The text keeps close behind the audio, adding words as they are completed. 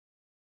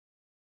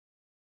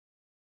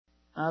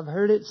I've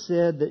heard it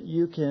said that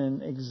you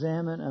can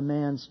examine a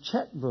man's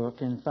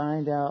checkbook and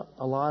find out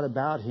a lot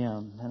about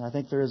him. And I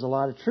think there is a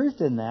lot of truth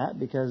in that,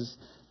 because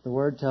the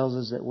Word tells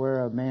us that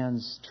where a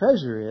man's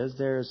treasure is,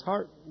 there his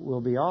heart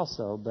will be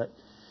also. But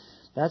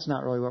that's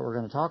not really what we're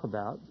going to talk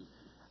about.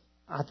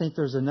 I think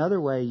there's another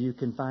way you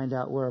can find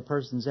out where a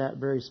person's at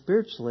very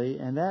spiritually,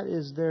 and that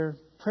is their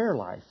prayer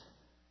life.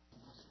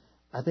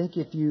 I think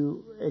if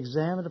you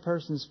examine a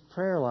person's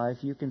prayer life,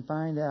 you can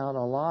find out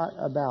a lot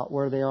about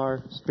where they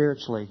are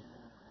spiritually.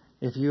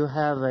 If you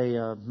have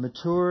a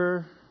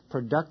mature,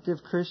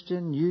 productive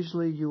Christian,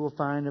 usually you will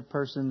find a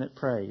person that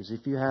prays.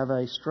 If you have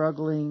a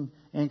struggling,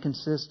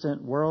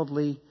 inconsistent,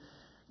 worldly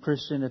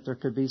Christian, if there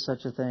could be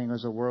such a thing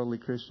as a worldly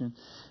Christian,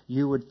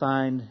 you would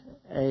find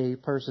a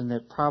person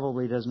that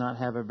probably does not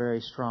have a very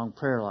strong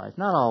prayer life.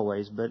 Not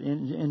always, but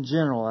in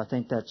general, I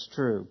think that's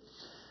true.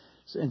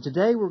 And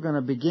today we're going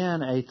to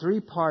begin a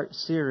 3-part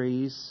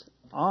series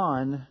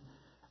on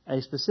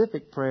a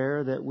specific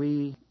prayer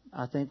that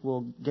I think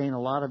will gain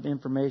a lot of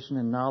information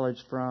and knowledge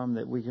from,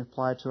 that we can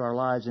apply to our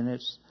lives. And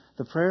it's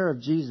the prayer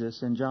of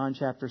Jesus in John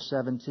chapter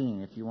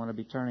 17, if you want to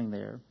be turning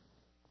there.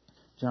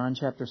 John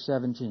chapter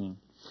 17.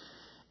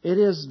 It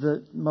is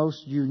the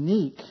most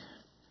unique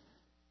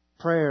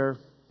prayer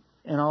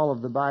in all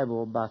of the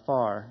Bible by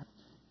far.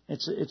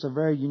 It's a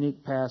very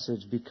unique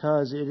passage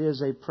because it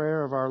is a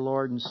prayer of our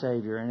Lord and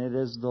Savior, and it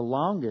is the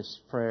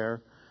longest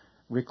prayer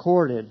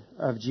recorded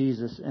of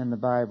Jesus in the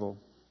Bible.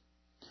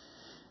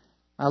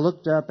 I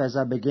looked up, as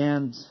I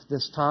began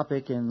this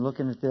topic and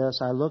looking at this,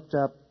 I looked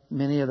up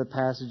many of the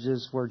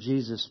passages where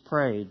Jesus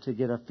prayed to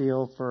get a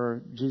feel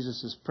for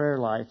Jesus' prayer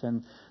life.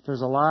 And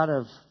there's a lot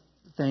of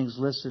things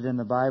listed in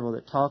the Bible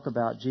that talk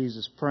about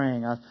Jesus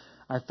praying.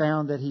 I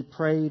found that He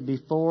prayed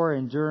before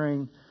and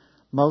during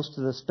most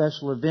of the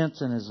special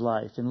events in His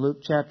life. In Luke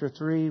chapter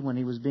 3, when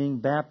He was being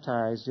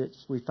baptized,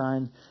 we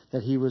find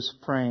that He was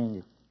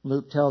praying.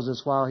 Luke tells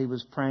us while He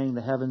was praying,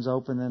 the heavens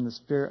opened and the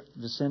Spirit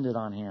descended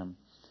on Him.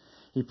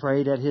 He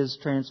prayed at His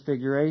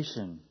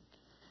transfiguration.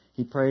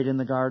 He prayed in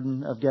the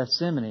Garden of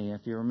Gethsemane.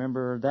 If you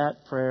remember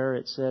that prayer,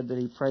 it said that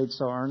He prayed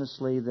so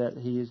earnestly that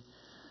He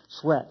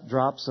sweat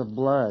drops of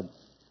blood.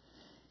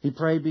 He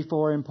prayed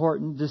before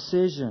important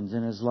decisions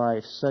in His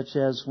life, such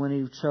as when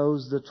He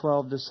chose the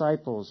 12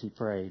 disciples, He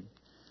prayed.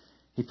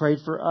 He prayed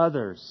for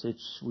others.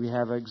 We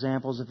have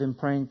examples of Him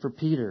praying for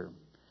Peter.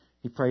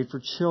 He prayed for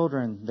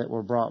children that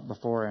were brought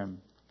before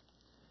Him.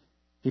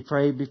 He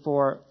prayed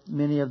before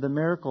many of the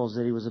miracles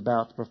that He was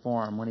about to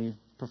perform. When He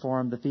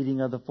performed the feeding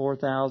of the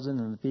 4,000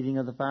 and the feeding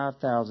of the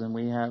 5,000,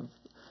 we have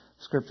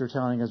Scripture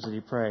telling us that He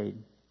prayed.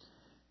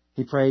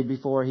 He prayed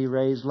before He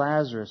raised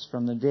Lazarus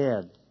from the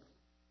dead.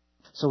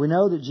 So we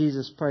know that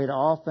Jesus prayed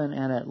often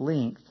and at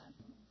length.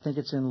 I think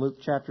it's in Luke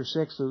chapter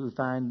 6 that we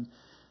find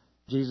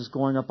Jesus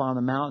going up on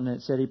the mountain, and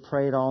it said He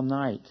prayed all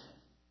night.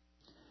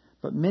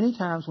 But many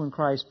times when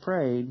Christ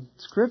prayed,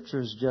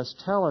 Scriptures just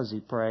tell us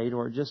He prayed,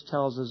 or it just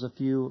tells us a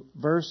few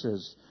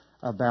verses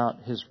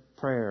about His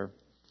prayer.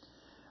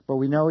 But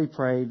we know He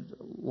prayed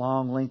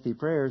long, lengthy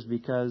prayers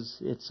because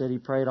it said He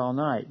prayed all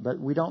night. But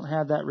we don't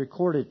have that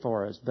recorded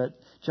for us. But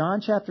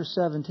John chapter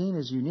 17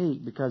 is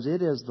unique because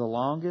it is the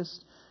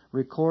longest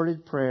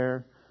recorded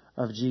prayer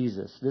of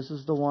Jesus. This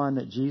is the one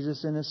that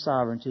Jesus in His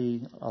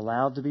sovereignty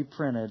allowed to be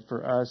printed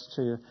for us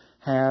to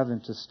have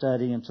and to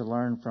study and to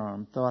learn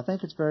from. So I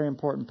think it's a very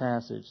important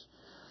passage.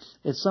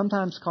 It's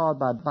sometimes called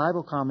by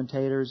Bible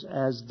commentators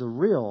as the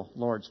real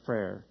Lord's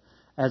Prayer,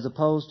 as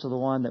opposed to the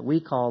one that we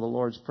call the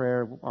Lord's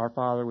Prayer, Our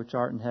Father which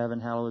art in heaven,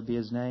 hallowed be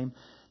His name.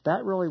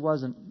 That really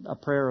wasn't a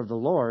prayer of the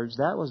Lord's.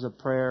 That was a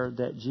prayer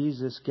that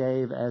Jesus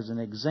gave as an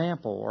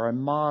example or a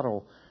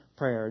model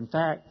prayer. In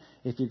fact,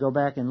 if you go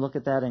back and look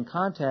at that in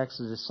context,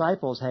 the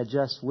disciples had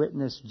just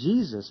witnessed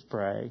Jesus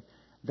pray.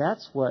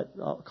 That's what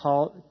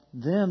caused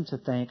them to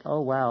think,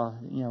 oh, wow,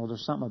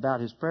 there's something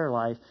about His prayer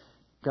life.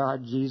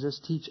 God,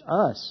 Jesus, teach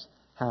us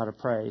how to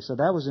pray. So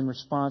that was in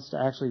response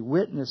to actually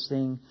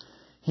witnessing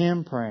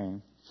Him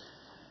praying.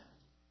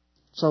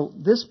 So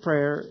this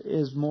prayer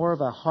is more of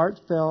a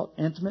heartfelt,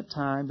 intimate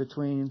time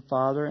between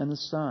Father and the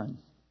Son,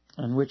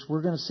 in which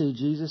we're going to see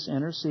Jesus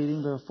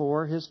interceding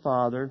before His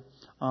Father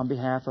on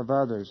behalf of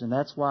others. And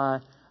that's why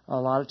a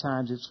lot of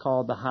times it's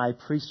called the high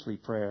priestly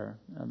prayer.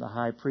 The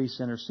high priest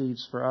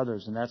intercedes for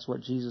others, and that's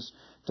what Jesus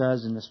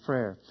does in this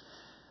prayer.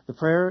 The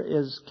prayer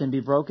can be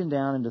broken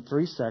down into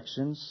 3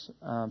 sections.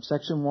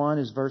 Section 1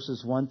 is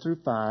verses 1 through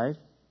 5,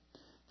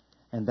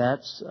 and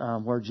that's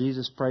where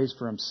Jesus prays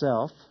for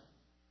Himself.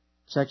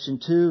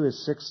 Section 2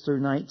 is 6 through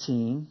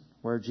 19,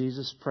 where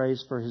Jesus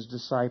prays for His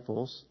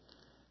disciples.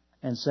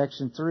 And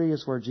section 3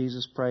 is where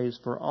Jesus prays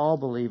for all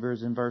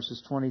believers in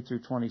verses 20 through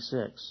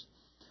 26.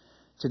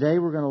 Today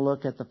we're going to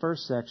look at the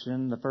first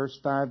section, the first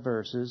 5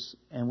 verses,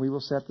 and we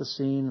will set the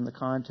scene and the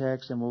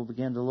context, and we'll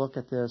begin to look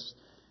at this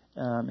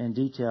in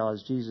detail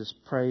as Jesus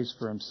prays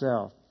for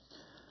Himself.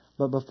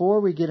 But before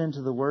we get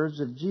into the words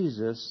of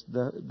Jesus,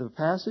 the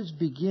passage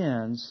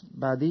begins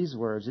by these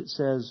words. It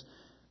says,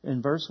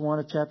 in verse 1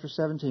 of chapter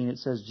 17, it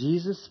says,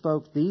 Jesus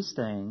spoke these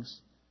things,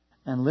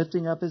 And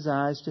lifting up his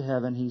eyes to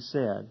heaven, he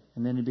said,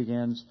 and then he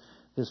begins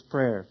this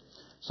prayer.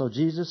 So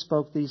Jesus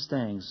spoke these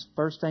things.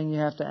 First thing you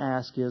have to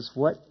ask is,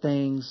 what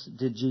things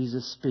did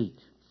Jesus speak?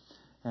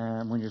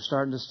 And when you're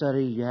starting to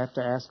study, you have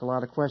to ask a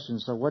lot of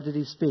questions. So what did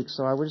he speak?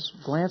 So I would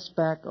just glance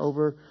back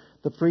over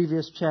the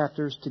previous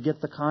chapters to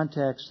get the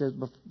context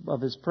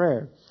of his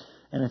prayer.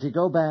 And if you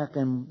go back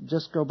and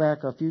just go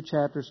back a few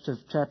chapters to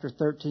chapter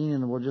 13,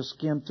 and we'll just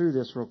skim through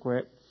this real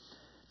quick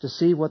to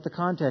see what the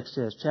context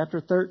is. Chapter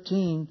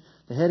 13,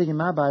 the heading in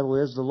my Bible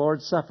is the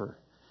Lord's Supper.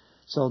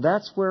 So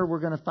that's where we're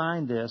going to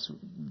find this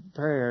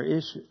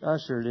prayer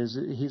ushered. Is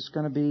he's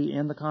going to be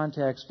in the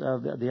context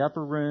of the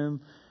upper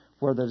room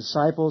where the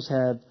disciples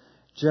have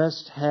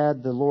just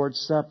had the Lord's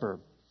Supper.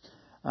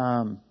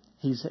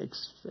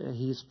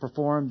 He's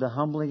performed the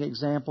humbling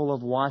example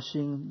of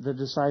washing the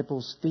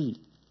disciples' feet.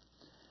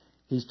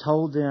 He's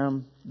told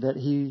them that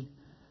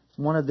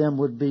one of them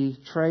would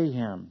betray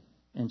him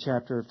in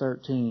chapter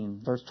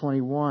 13, verse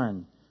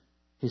 21.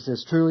 He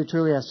says, "Truly,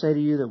 truly, I say to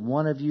you that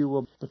one of you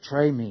will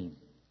betray me."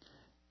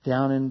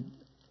 Down in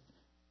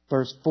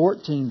verse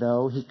 14,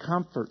 though, he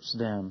comforts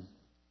them.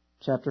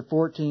 Chapter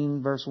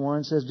 14, verse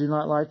 1 says, "Do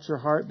not let your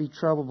heart be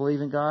troubled.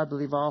 Believe in God.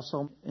 Believe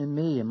also in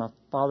me. In my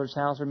Father's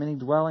house are many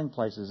dwelling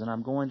places, and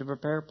I'm going to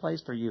prepare a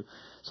place for you."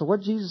 So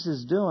what Jesus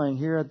is doing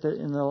here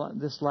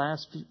this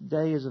last few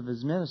days of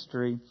his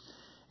ministry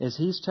is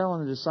he's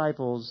telling the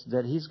disciples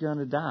that he's going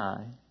to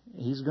die.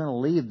 He's going to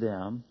leave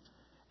them.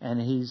 And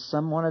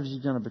one of you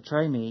is going to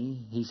betray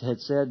me. He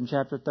had said in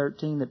chapter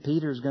 13 that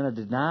Peter is going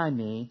to deny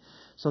me.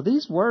 So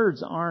these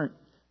words aren't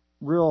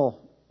real.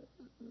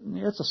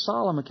 It's a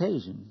solemn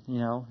occasion.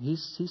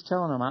 He's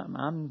telling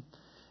them,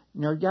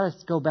 you got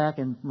to go back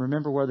and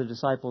remember where the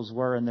disciples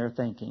were in their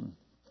thinking.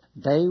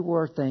 They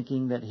were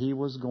thinking that he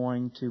was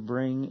going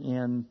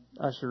to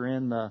usher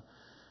in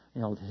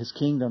his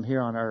kingdom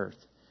here on earth.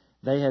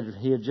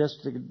 He had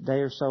just a day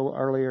or so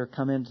earlier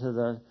come into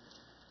the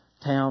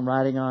town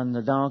riding on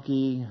the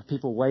donkey,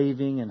 people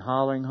waving and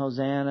hollering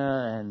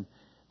Hosanna, and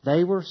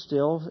they were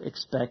still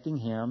expecting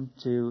him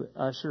to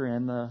usher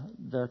in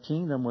the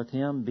kingdom with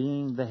him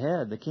being the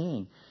head, the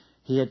king.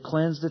 He had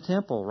cleansed the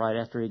temple right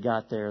after he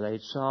got there. They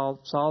saw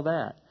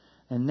that.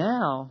 And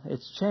now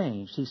it's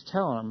changed. He's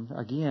telling them,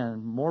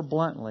 again, more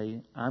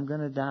bluntly, I'm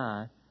going to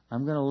die.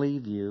 I'm going to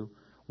leave you.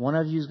 One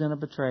of you is going to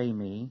betray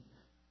me.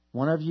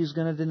 One of you is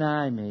going to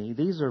deny me.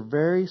 These are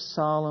very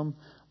solemn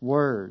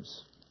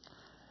words.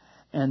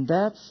 And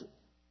that's,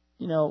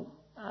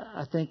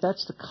 I think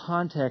that's the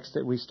context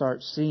that we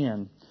start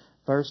seeing.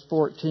 Verse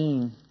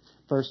 14,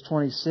 verse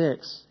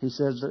 26, he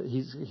says that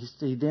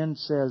he then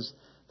says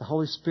the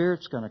Holy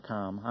Spirit's going to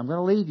come. I'm going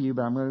to leave you,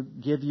 but I'm going to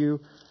give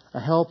you a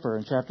helper.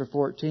 In chapter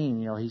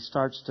 14, he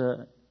starts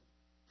to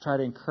try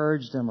to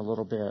encourage them a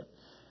little bit.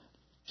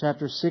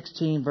 Chapter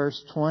 16,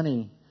 verse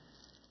 20,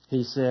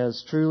 he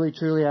says, "Truly,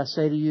 truly, I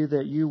say to you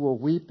that you will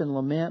weep and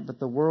lament, but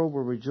the world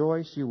will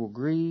rejoice. You will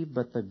grieve,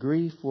 but the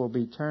grief will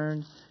be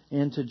turned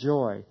into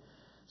joy."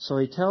 So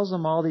he tells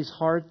them all these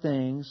hard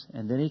things,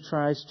 and then he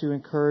tries to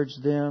encourage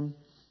them.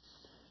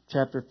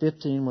 Chapter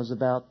 15 was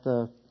about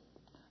the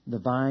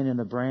vine and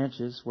the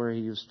branches, where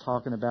he was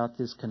talking about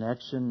this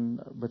connection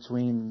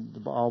between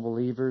all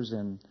believers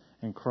and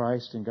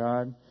Christ and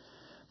God.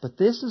 But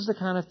this is the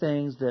kind of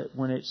things that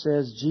when it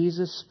says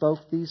Jesus spoke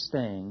these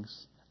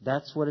things,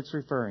 that's what it's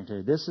referring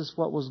to. This is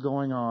what was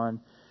going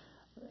on,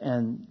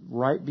 and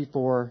right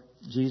before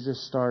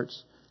Jesus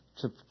starts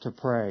to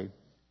pray.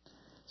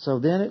 So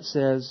then it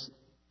says,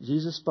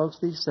 Jesus spoke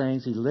these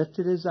things. He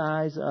lifted his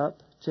eyes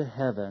up to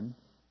heaven.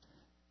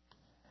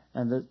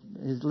 And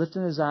he's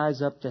lifting his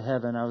eyes up to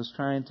heaven. I was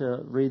trying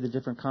to read the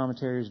different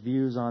commentaries'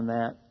 views on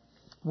that.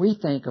 We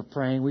think of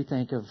praying, we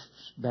think of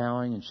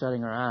bowing and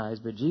shutting our eyes,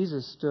 but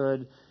Jesus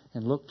stood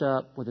and looked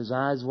up with his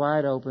eyes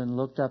wide open,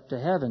 looked up to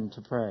heaven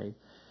to pray.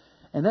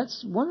 And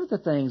that's one of the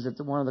things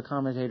that one of the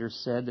commentators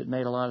said that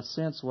made a lot of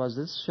sense was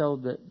this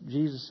showed that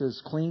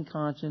Jesus' clean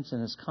conscience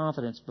and his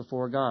confidence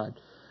before God.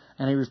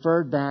 And he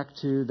referred back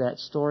to that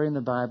story in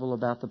the Bible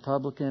about the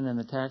publican and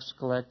the tax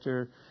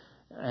collector,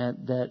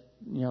 and that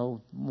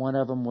one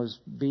of them was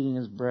beating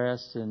his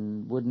breast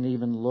and wouldn't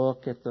even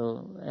look at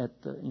the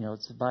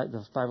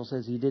Bible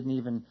says he didn't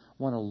even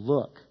want to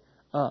look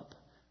up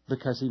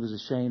because he was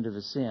ashamed of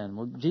his sin.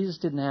 Well, Jesus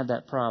didn't have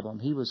that problem.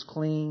 He was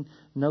clean,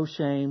 no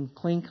shame,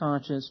 clean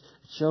conscience.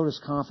 It showed his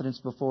confidence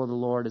before the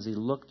Lord as he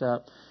looked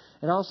up.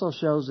 It also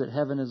shows that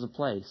heaven is a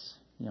place.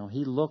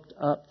 He looked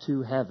up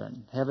to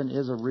heaven. Heaven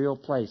is a real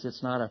place.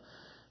 It's not a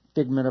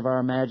figment of our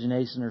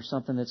imagination or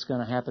something that's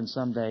going to happen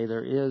someday.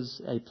 There is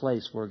a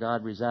place where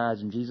God resides,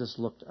 and Jesus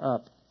looked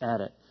up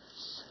at it.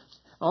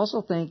 I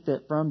also think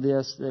that from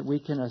this that we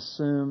can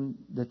assume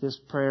that this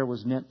prayer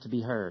was meant to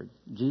be heard.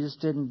 Jesus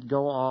didn't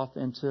go off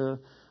into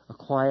a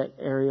quiet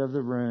area of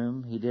the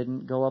room. He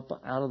didn't go up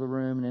out of the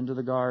room and into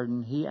the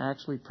garden. He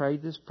actually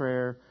prayed this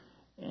prayer,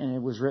 and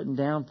it was written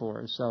down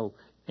for us. So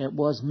it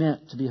was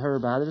meant to be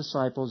heard by the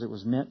disciples. It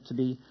was meant to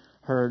be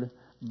heard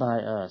by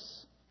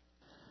us.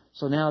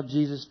 So now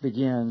Jesus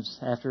begins,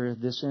 after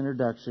this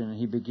introduction,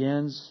 he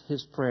begins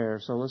his prayer.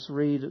 So let's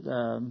read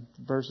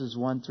verses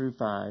 1 through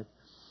 5.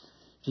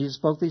 Jesus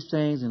spoke these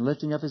things, and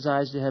lifting up his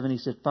eyes to heaven, he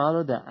said,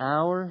 Father, the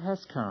hour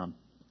has come.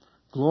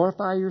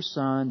 Glorify your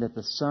Son, that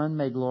the Son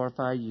may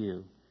glorify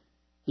you.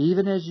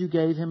 Even as you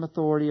gave him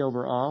authority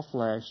over all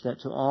flesh, that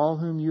to all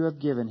whom you have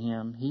given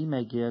him, he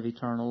may give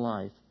eternal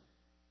life.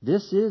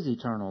 This is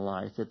eternal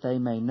life, that they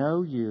may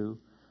know you,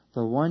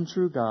 the one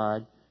true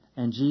God,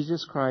 and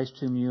Jesus Christ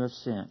whom you have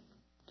sent.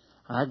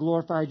 I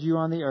glorified you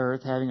on the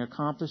earth, having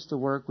accomplished the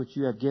work which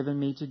you have given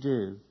me to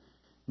do.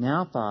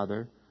 Now,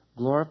 Father,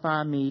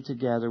 glorify me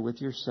together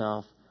with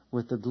yourself,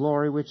 with the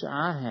glory which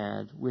I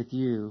had with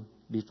you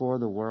before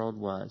the world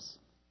was.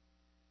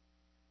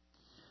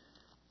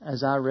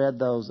 As I read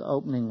those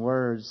opening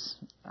words,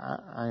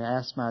 I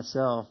asked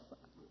myself,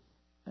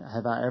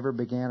 have I ever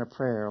began a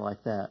prayer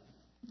like that?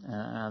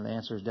 And the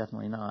answer is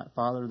definitely not.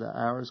 Father, the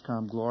hour has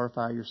come,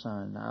 glorify your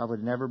Son. I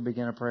would never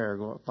begin a prayer,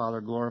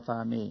 Father,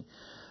 glorify me.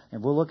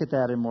 And we'll look at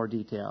that in more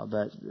detail.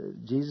 But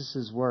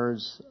Jesus'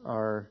 words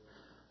are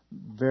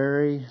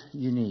very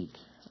unique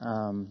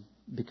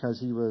because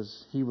he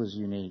was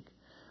unique.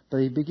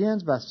 But he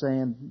begins by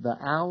saying, the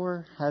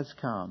hour has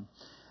come.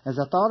 As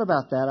I thought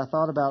about that, I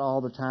thought about all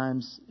the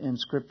times in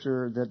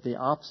Scripture that the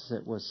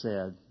opposite was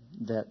said.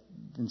 That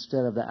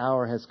instead of the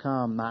hour has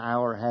come, my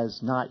hour has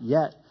not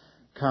yet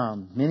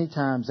come. Many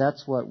times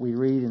that's what we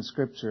read in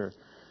Scripture.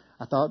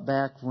 I thought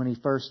back when he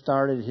first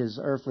started his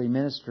earthly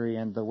ministry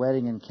and the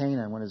wedding in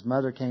Cana, when his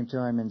mother came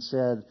to him and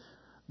said,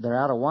 they're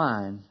out of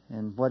wine.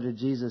 And what did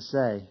Jesus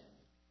say?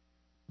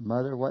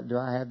 Mother, what do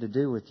I have to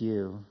do with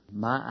you?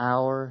 My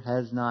hour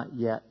has not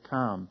yet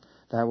come.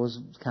 That was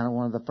kind of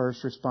one of the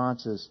first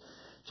responses.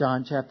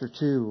 John chapter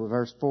 2,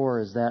 verse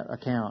 4 is that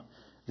account.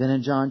 Then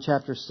in John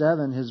chapter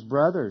 7, his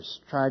brothers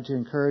tried to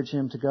encourage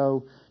him to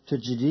go to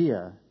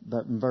Judea.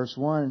 But in verse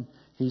 1,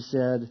 he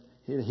said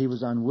he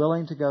was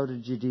unwilling to go to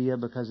Judea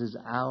because his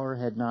hour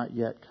had not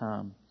yet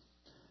come.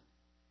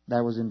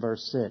 That was in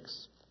verse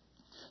 6.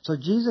 So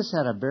Jesus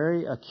had a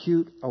very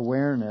acute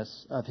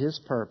awareness of his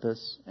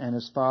purpose and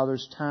his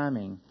Father's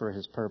timing for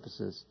his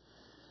purposes.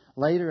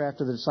 Later,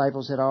 after the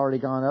disciples had already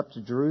gone up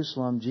to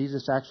Jerusalem,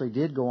 Jesus actually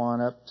did go on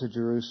up to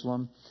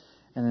Jerusalem.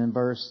 And in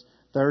verse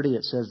 30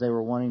 it says they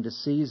were wanting to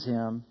seize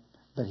him,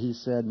 but he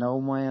said no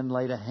man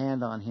laid a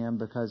hand on him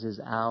because his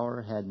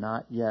hour had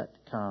not yet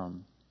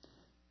come.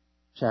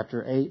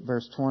 Chapter 8,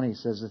 verse 20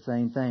 says the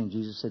same thing.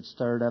 Jesus had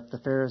stirred up the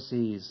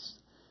Pharisees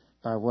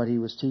by what he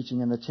was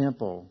teaching in the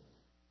temple.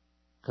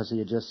 Because he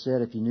had just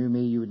said, if you knew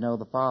me, you would know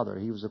the Father.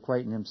 He was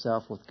equating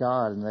himself with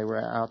God, and they were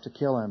out to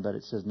kill him. But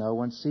it says no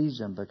one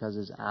seized him because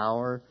his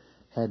hour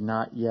had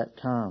not yet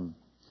come.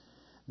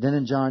 Then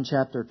in John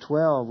chapter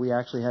 12, we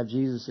actually have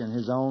Jesus in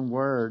his own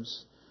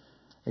words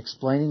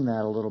explaining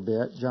that a little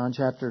bit. John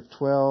chapter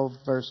 12,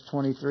 verse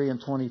 23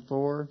 and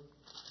 24.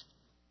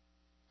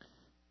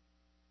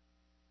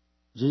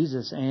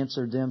 Jesus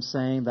answered them,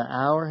 saying, the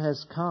hour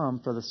has come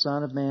for the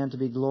Son of Man to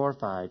be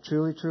glorified.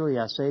 Truly, truly,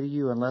 I say to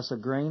you, unless a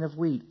grain of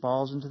wheat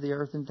falls into the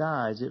earth and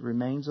dies, it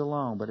remains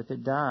alone. But if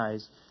it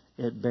dies,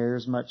 it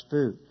bears much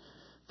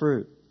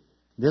fruit.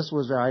 This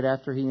was right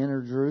after he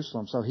entered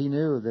Jerusalem, so he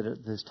knew that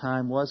his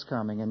time was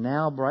coming. And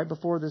now, right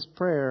before this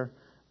prayer,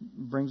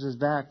 brings us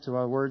back to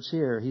our words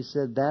here. He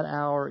said, that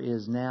hour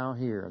is now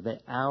here. The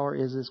hour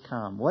is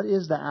come. What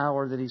is the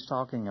hour that he's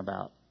talking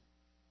about?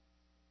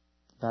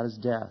 About his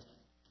death.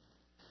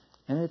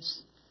 And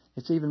it's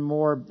even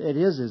more, it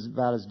is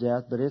about his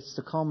death, but it's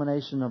the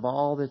culmination of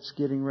all that's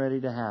getting ready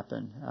to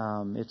happen.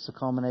 It's the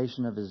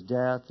culmination of his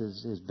death,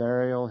 his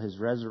burial, his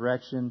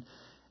resurrection.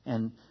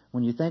 And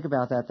when you think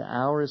about that, the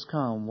hour has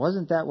come.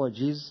 Wasn't that what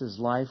Jesus'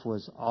 life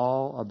was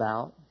all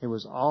about? It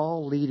was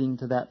all leading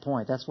to that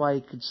point. That's why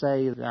he could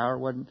say the hour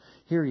wasn't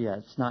here yet.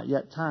 It's not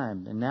yet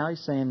time. And now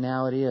he's saying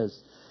now it is.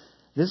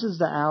 This is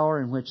the hour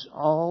in which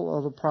all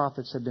of the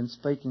prophets had been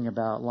speaking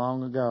about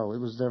long ago. It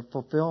was their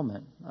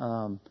fulfillment.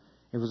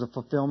 It was a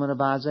fulfillment of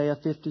Isaiah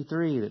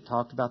 53 that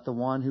talked about the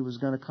one who was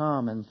going to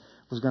come and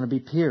was going to be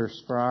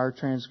pierced for our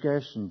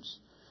transgressions.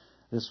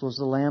 This was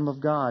the Lamb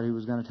of God who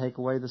was going to take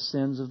away the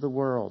sins of the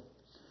world.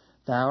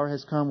 The hour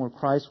has come where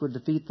Christ would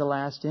defeat the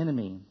last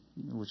enemy,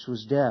 which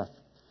was death.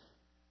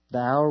 The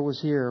hour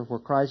was here where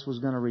Christ was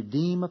going to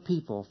redeem a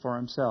people for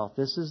himself.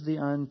 This is the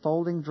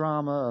unfolding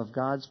drama of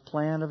God's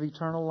plan of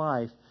eternal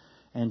life.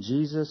 And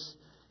Jesus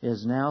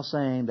is now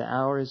saying the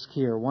hour is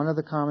here. One of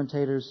the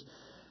commentators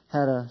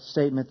had a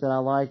statement that I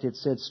liked. It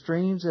said,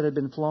 streams that had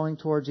been flowing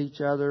towards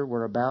each other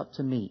were about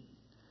to meet.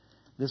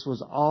 This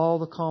was all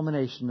the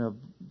culmination of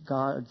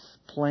God's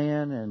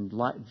plan and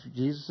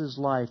Jesus'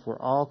 life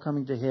were all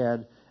coming to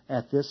head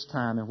at this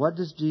time. And what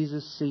does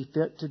Jesus see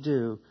fit to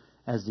do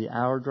as the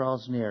hour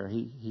draws near?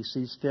 He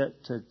sees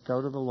fit to go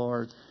to the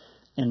Lord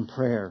in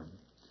prayer.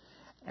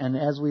 And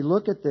as we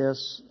look at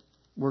this,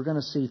 we're going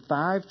to see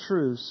 5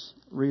 truths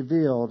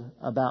revealed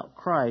about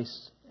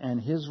Christ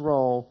and his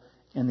role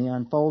in the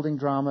unfolding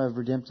drama of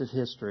redemptive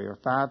history, or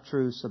 5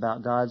 truths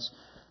about God's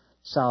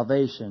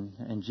salvation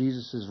and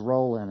Jesus'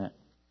 role in it.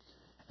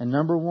 And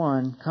number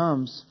one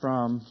comes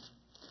from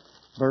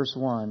verse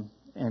 1,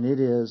 and it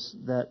is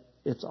that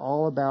it's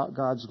all about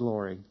God's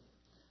glory.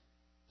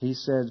 He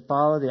said,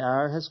 Father, the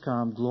hour has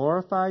come.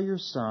 Glorify your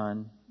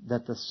Son,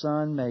 that the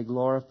Son may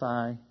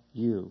glorify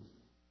you.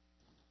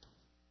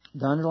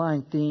 The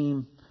underlying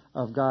theme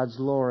of God's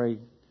glory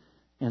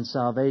and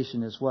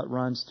salvation is what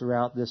runs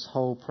throughout this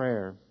whole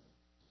prayer.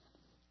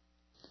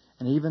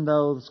 And even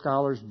though the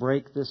scholars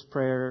break this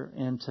prayer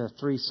into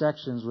three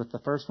sections, with the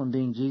first one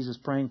being Jesus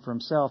praying for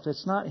Himself,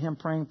 it's not Him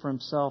praying for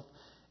Himself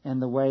in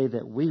the way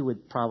that we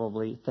would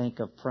probably think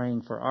of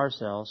praying for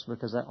ourselves,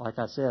 because like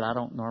I said, I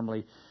don't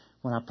normally,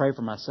 when I pray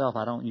for myself,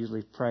 I don't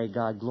usually pray,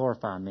 God,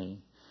 glorify me.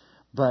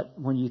 But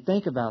when you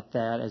think about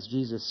that, as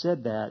Jesus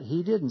said that,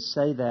 He didn't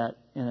say that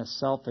in a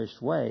selfish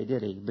way,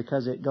 did He?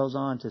 Because it goes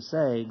on to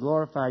say,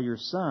 glorify your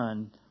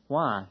Son.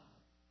 Why?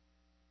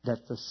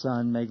 That the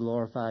Son may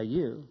glorify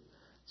you.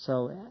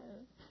 So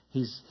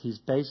He's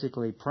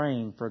basically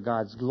praying for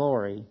God's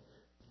glory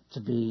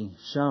to be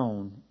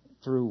shown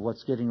through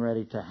what's getting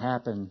ready to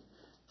happen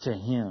to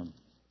Him.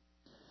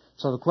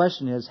 So the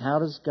question is, how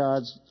does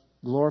God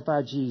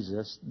glorify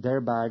Jesus,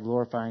 thereby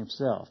glorifying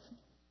Himself?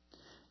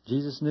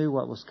 Jesus knew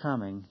what was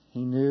coming.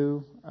 He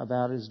knew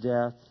about His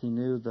death. He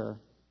knew the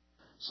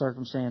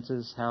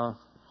circumstances, how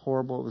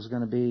horrible it was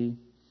going to be.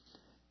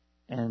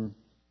 And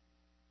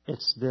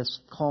it's this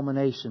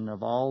culmination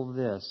of all of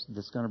this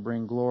that's going to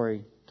bring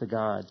glory to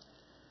God.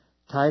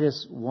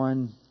 Titus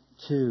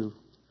 1:2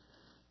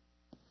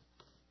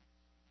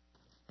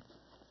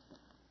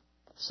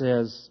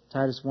 says,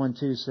 Titus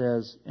 1:2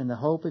 says, in the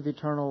hope of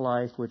eternal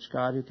life, which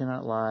God who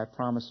cannot lie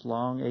promised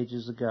long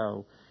ages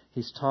ago.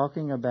 He's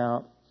talking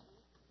about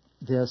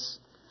this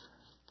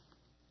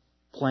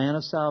plan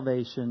of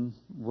salvation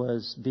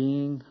was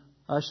being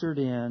ushered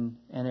in,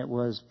 and it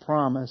was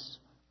promised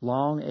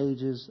long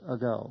ages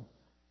ago.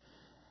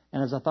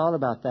 And as I thought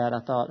about that,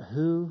 I thought,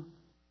 who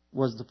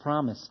was the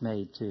promise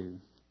made to?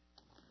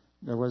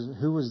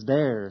 Who was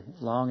there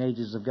long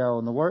ages ago?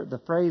 And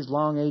the phrase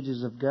long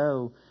ages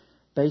ago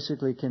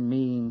basically can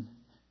mean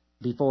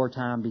before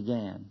time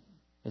began.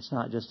 It's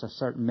not just a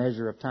certain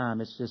measure of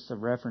time. It's just a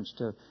reference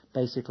to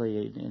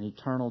basically an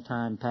eternal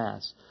time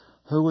past.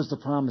 Who was the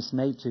promise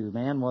made to?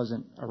 Man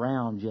wasn't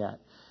around yet.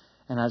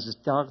 And as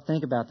I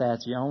think about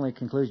that, the only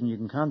conclusion you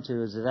can come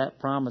to is that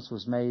promise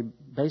was made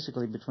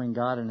basically between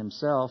God and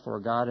Himself, or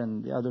God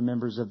and the other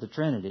members of the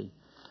Trinity.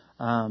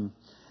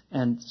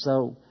 And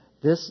so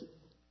this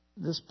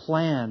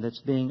plan that's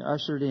being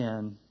ushered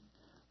in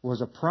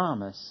was a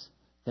promise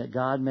that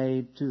God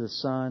made to the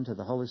Son, to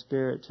the Holy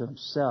Spirit, to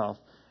Himself.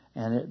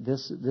 And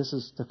this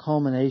is the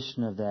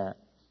culmination of that.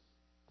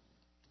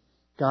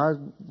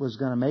 God was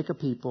going to make a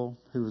people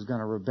who was going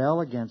to rebel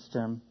against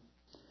Him,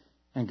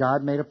 and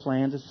God made a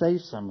plan to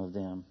save some of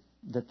them,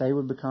 that they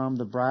would become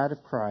the bride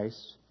of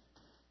Christ.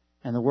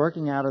 And the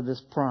working out of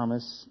this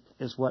promise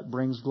is what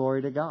brings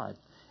glory to God.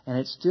 And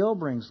it still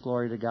brings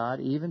glory to God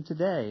even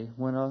today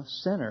when a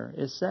sinner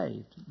is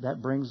saved.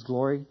 That brings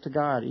glory to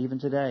God even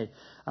today.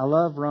 I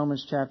love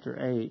Romans chapter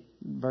 8,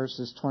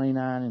 verses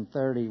 29 and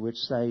 30, which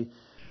say,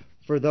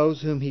 for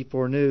those whom He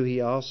foreknew,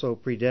 He also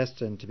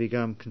predestined to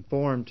become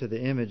conformed to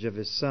the image of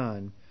His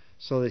Son,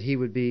 so that He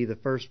would be the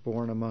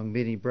firstborn among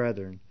many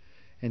brethren.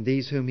 And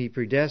these whom He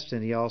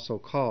predestined, He also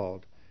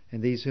called.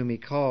 And these whom He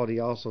called, He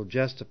also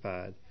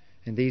justified.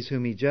 And these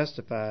whom He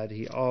justified,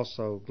 He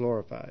also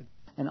glorified.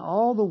 And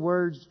all the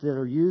words that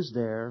are used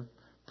there,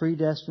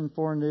 predestined,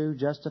 foreknew,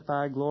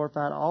 justified,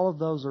 glorified, all of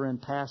those are in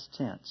past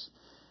tense.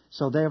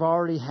 So they've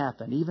already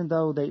happened. Even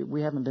though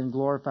we haven't been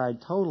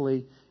glorified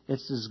totally,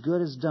 it's as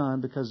good as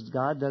done, because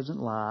God doesn't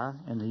lie,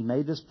 and He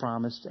made this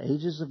promise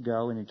ages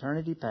ago in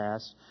eternity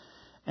past,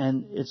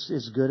 and it's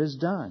as good as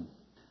done.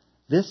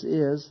 This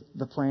is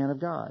the plan of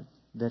God,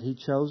 that He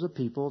chose a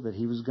people, that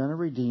He was going to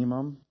redeem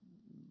them,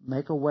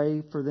 make a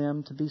way for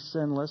them to be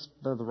sinless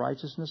by the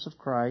righteousness of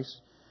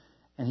Christ,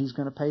 and He's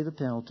going to pay the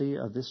penalty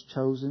of this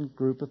chosen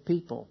group of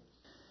people.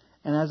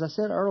 And as I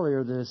said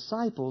earlier, the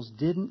disciples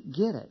didn't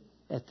get it.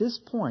 At this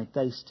point,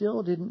 they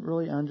still didn't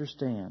really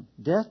understand.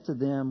 Death to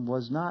them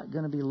was not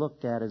going to be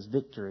looked at as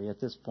victory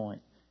at this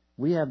point.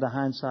 We have the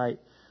hindsight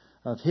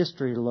of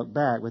history to look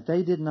back, but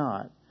they did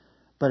not.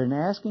 But in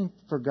asking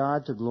for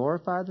God to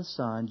glorify the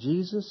Son,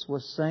 Jesus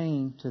was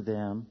saying to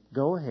them,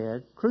 go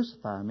ahead,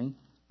 crucify me,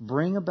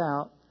 bring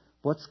about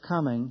what's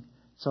coming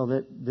so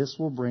that this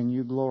will bring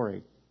you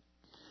glory.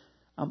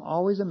 I'm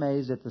always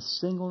amazed at the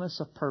singleness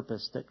of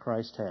purpose that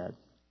Christ had.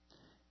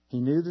 He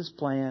knew this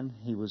plan.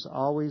 He was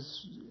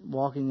always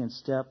walking in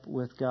step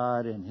with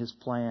God and His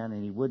plan,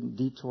 and He wouldn't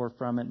detour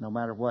from it no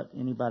matter what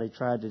anybody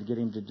tried to get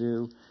Him to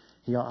do.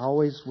 He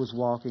always was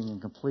walking in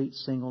complete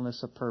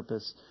singleness of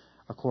purpose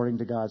according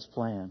to God's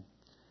plan.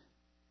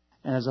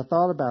 And as I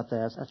thought about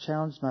that, I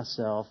challenged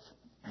myself,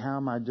 how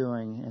am I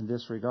doing in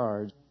this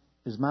regard?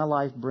 Is my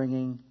life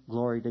bringing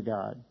glory to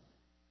God?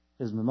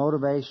 Is the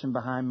motivation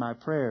behind my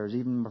prayers,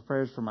 even my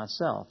prayers for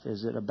myself,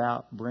 is it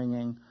about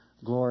bringing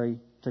glory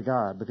to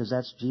God? Because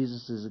that's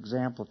Jesus'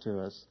 example to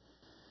us.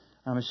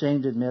 I'm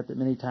ashamed to admit that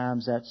many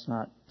times that's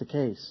not the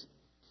case.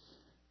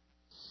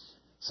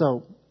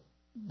 So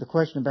the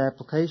question of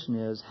application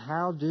is,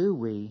 how do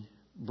we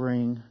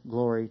bring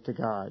glory to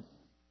God?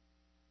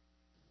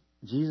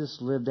 Jesus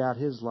lived out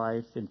His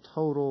life in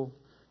total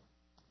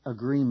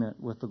agreement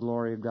with the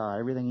glory of God.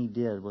 Everything He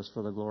did was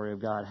for the glory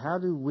of God. How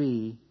do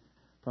we,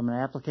 from an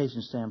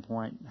application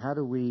standpoint, how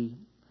do we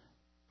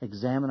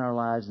examine our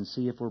lives and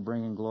see if we're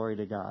bringing glory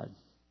to God?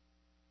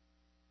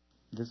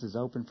 This is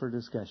open for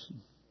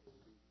discussion.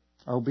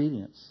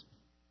 Obedience.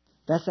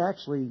 That's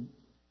actually,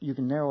 you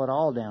can narrow it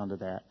all down to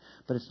that.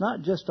 But it's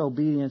not just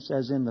obedience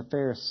as in the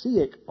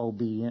Pharisaic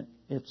obedience.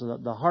 It's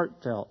the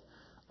heartfelt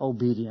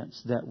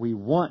obedience that we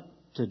want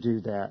to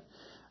do that.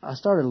 I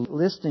started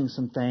listing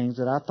some things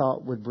that I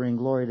thought would bring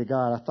glory to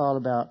God. I thought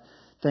about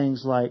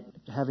things like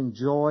having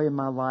joy in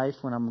my life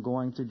when I'm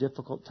going through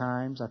difficult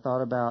times. I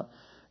thought about,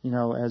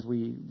 as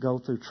we go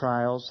through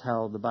trials,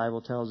 how the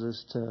Bible tells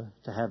us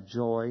to have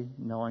joy,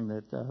 knowing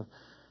that the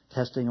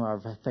testing of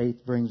our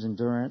faith brings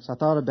endurance. I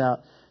thought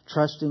about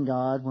trusting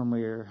God when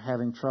we're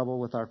having trouble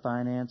with our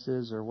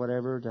finances or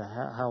whatever,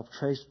 how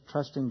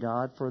trusting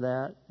God for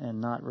that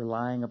and not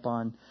relying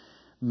upon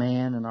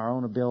man and our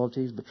own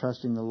abilities, but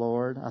trusting the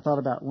Lord. I thought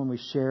about when we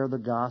share the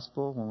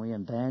gospel, when we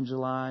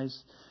evangelize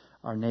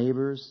our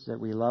neighbors, that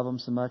we love them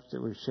so much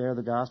that we share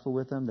the gospel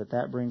with them,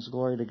 that brings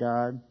glory to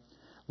God.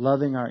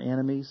 Loving our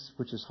enemies,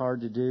 which is hard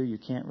to do. You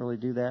can't really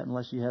do that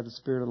unless you have the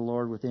Spirit of the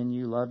Lord within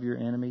you. Love your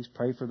enemies.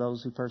 Pray for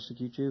those who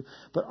persecute you.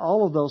 But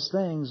all of those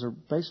things are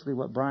basically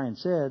what Brian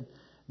said.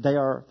 They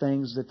are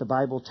things that the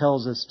Bible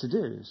tells us to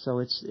do. So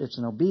it's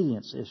an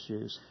obedience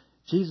issue.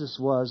 Jesus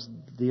was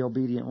the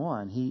obedient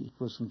one. He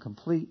was in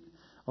complete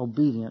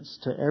obedience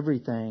to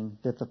everything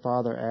that the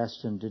Father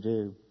asked Him to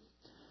do.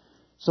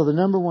 So the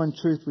number one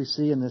truth we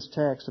see in this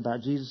text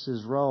about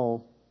Jesus'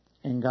 role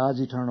in God's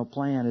eternal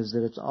plan is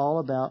that it's all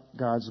about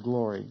God's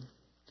glory.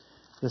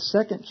 The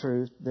second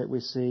truth that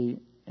we see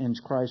in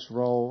Christ's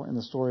role in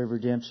the story of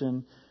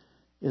redemption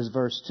is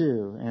verse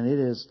 2, and it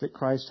is that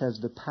Christ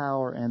has the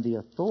power and the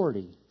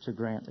authority to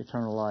grant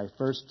eternal life.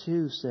 Verse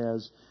 2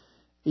 says,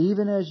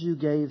 even as you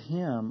gave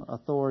Him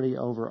authority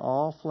over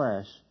all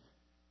flesh,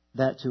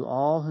 that to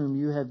all whom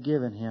you have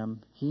given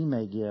Him, He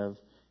may give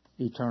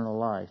eternal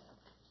life.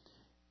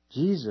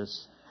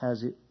 Jesus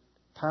has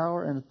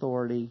power and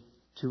authority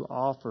to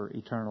offer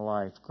eternal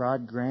life.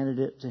 God granted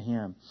it to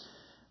Him.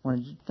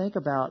 When you think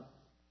about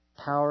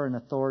power and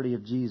authority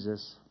of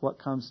Jesus, what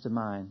comes to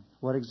mind?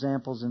 What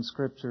examples in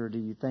Scripture do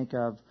you think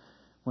of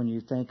when you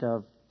think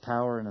of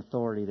power and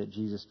authority that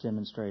Jesus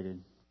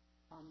demonstrated?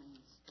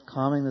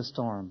 Calming the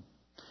storm.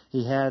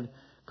 He had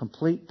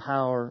complete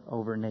power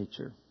over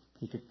nature.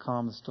 He could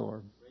calm the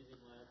storm.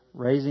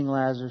 Raising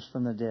Lazarus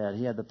from the dead.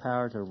 He had the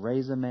power to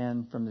raise a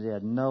man from the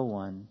dead. No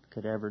one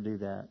could ever do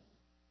that.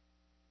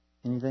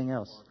 Anything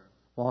else?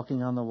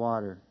 Walking on the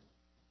water.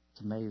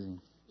 It's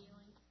amazing.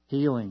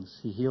 Healings.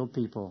 He healed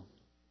people.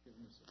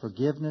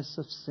 Forgiveness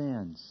of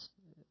sins.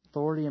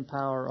 Authority and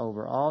power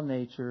over all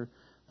nature.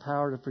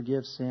 Power to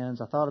forgive sins.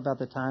 I thought about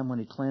the time when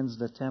He cleansed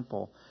the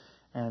temple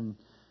and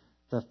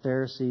the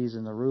Pharisees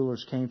and the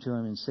rulers came to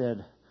Him and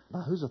said,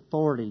 by whose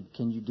authority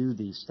can you do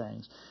these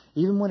things?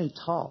 Even when He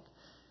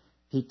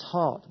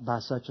taught by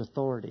such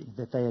authority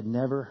that they had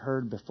never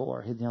heard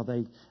before.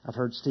 I've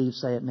heard Steve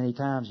say it many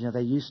times.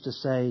 They used to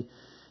say,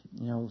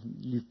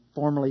 you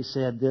formerly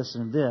said this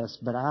and this,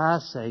 but I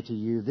say to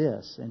you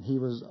this. And He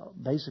was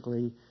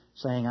basically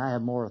saying, I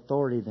have more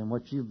authority than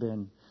what you've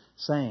been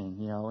saying,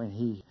 and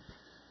He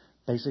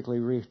basically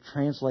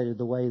retranslated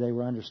the way they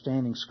were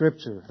understanding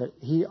Scripture. But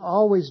He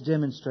always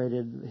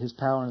demonstrated His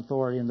power and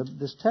authority. And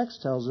this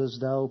text tells us,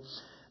 though,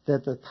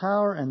 that the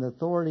power and the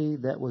authority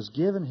that was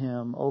given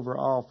Him over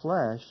all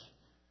flesh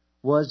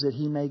was that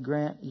He may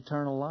grant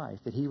eternal life,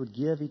 that He would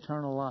give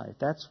eternal life.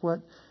 That's what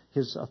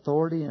His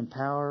authority and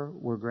power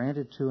were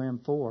granted to Him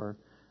for,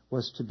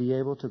 was to be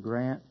able to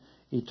grant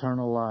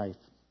eternal life.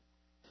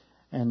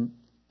 And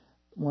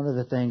one of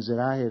the things that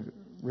I had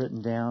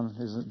written down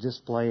as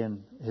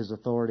displaying His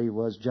authority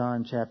was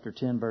John chapter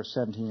 10, verse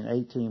 17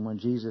 and 18, when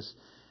Jesus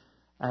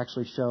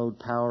actually showed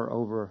power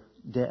over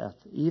death.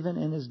 Even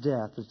in His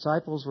death, the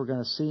disciples were going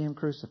to see Him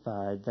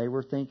crucified. They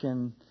were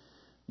thinking,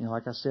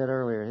 like I said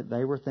earlier,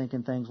 they were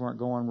thinking things weren't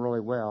going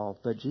really well.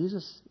 But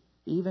Jesus,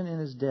 even in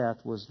His death,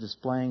 was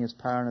displaying His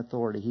power and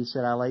authority. He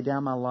said, I lay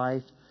down my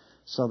life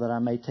so that I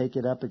may take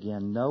it up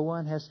again. No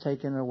one has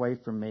taken it away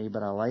from me,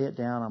 but I lay it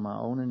down on my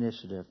own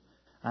initiative.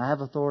 I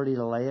have authority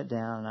to lay it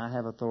down, and I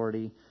have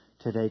authority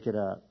to take it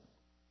up.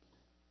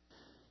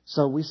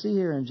 So we see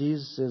here in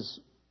Jesus'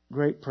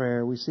 great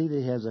prayer, we see that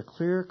He has a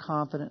clear,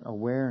 confident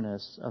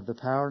awareness of the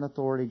power and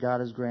authority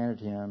God has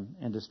granted Him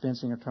in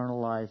dispensing eternal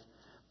life,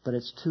 but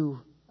it's to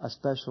a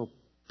special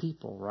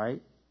people,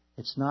 right?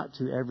 It's not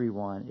to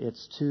everyone.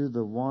 It's to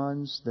the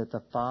ones that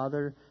the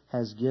Father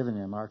has given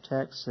Him. Our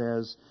text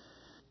says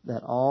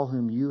that all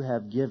whom you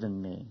have given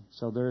me.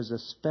 So there's a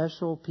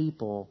special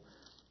people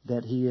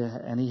that He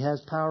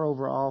has power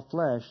over all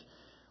flesh,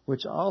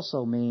 which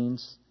also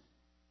means,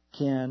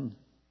 can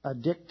a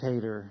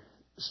dictator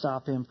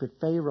stop him? Could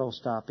Pharaoh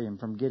stop him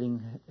from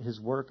getting his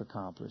work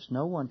accomplished?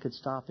 No one could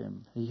stop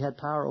him. He had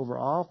power over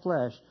all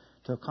flesh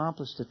to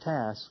accomplish the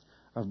task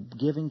of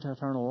giving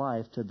eternal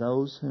life to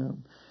those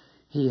whom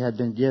he had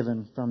been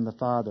given from the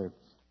Father.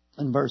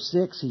 In verse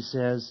 6 he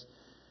says,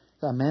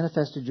 I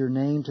manifested your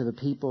name to the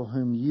people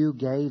whom you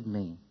gave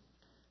me.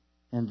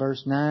 In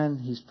verse 9,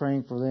 he's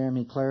praying for them.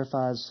 He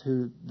clarifies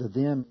who the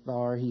them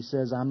are. He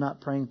says, I'm not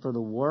praying for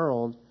the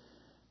world,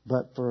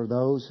 but for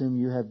those whom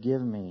you have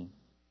given me.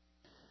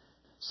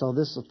 So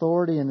this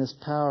authority and this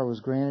power was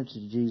granted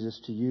to Jesus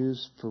to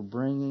use for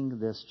bringing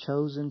this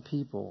chosen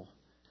people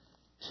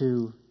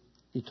to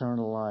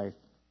eternal life.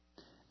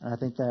 And I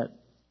think that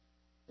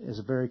is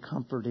a very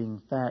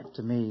comforting fact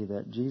to me,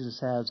 that Jesus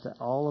has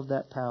all of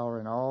that power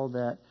and all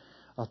that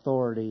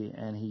authority,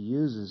 and He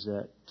uses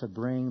it to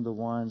bring the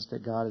ones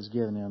that God has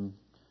given Him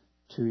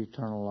to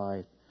eternal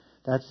life.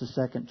 That's the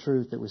second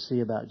truth that we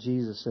see about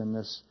Jesus in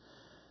this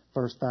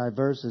first 5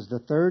 verses. The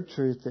third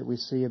truth that we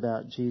see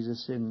about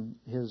Jesus in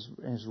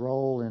His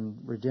role in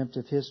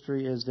redemptive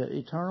history is that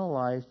eternal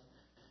life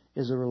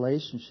is a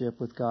relationship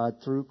with God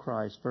through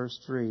Christ. Verse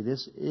 3,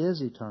 this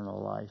is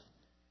eternal life,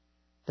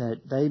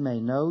 that they may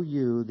know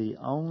you, the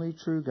only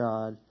true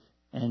God,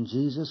 and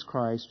Jesus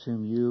Christ,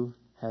 whom you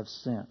have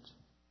sent.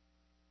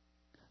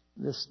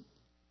 This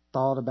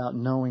thought about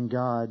knowing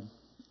God,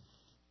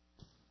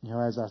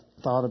 as I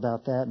thought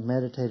about that and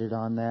meditated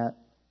on that,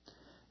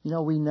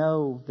 we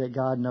know that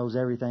God knows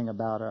everything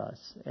about us,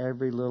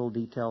 every little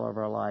detail of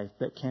our life.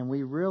 But can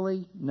we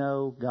really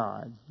know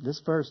God?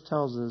 This verse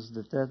tells us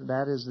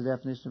that is the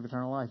definition of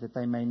eternal life, that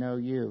they may know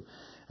you.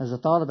 As I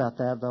thought about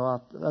that,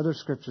 though, other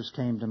scriptures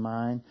came to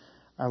mind.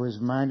 I was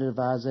reminded of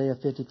Isaiah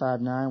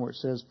 55:9, where it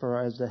says, for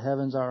as the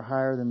heavens are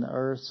higher than the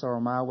earth, so are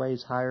my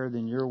ways higher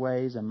than your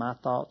ways, and my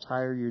thoughts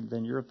higher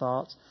than your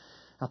thoughts.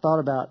 I thought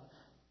about,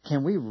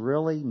 can we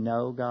really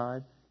know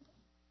God?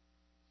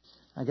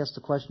 I guess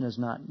the question is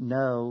not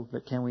no,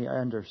 but can we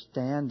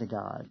understand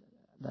God?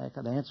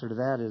 The answer to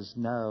that is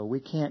no. We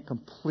can't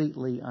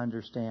completely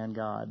understand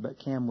God, but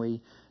can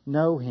we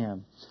know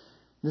Him?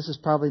 This is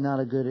probably not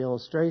a good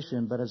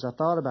illustration, but as I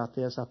thought about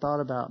this, I thought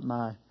about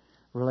my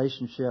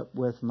relationship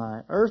with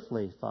my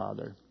earthly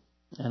father.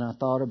 And I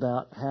thought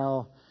about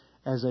how,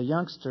 as a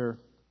youngster,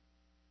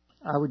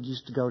 I would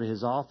used to go to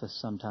his office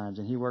sometimes,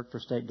 and he worked for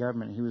state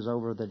government. He was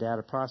over the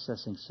data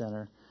processing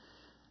center.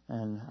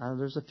 And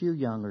there's a few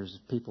younger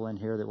people in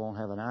here that won't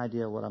have an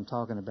idea what I'm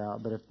talking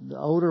about. But if the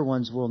older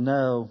ones will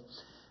know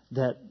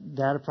that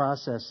data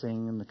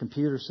processing and the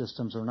computer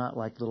systems are not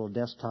like little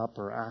desktop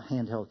or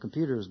handheld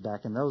computers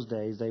back in those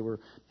days. They were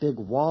big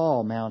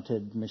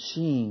wall-mounted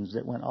machines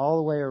that went all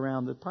the way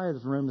around, probably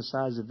the room the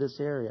size of this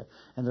area.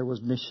 And there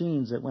was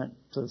machines that went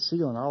to the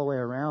ceiling all the way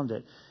around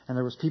it. And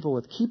there was people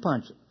with key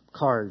punch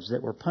cards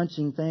that were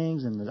punching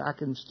things, and I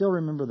can still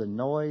remember the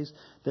noise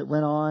that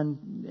went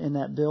on in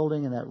that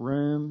building, in that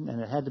room, and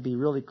it had to be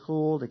really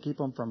cool to keep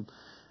them from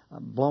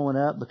blowing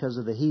up because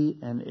of the heat.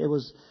 And it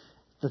was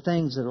the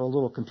things that a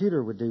little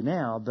computer would do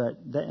now, but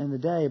in the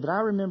day. But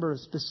I remember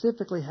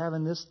specifically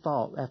having this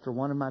thought after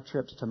one of my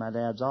trips to my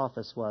dad's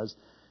office was,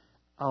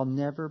 I'll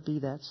never be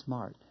that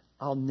smart.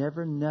 I'll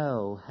never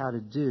know how to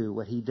do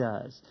what he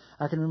does.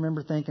 I can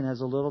remember thinking as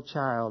a little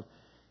child,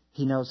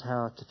 he knows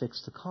how to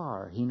fix the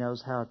car. He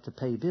knows how to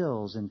pay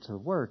bills and to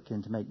work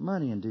and to make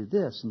money and do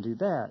this and do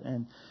that.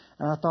 And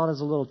I thought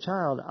as a little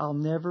child, I'll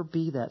never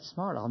be that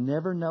smart. I'll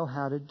never know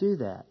how to do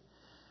that.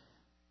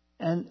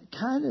 And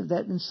kind of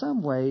that in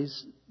some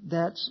ways,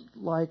 that's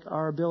like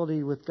our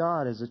ability with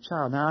God as a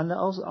child. Now,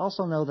 I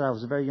also know that I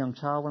was a very young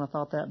child when I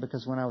thought that,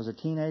 because when I was a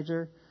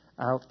teenager,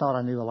 I thought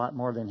I knew a lot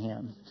more than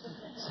him.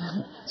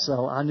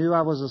 So I knew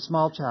I was a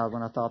small child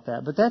when I thought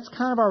that. But that's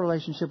kind of our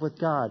relationship with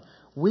God.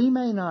 We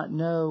may not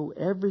know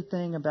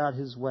everything about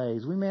His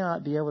ways. We may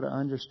not be able to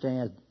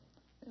understand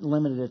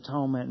limited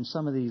atonement and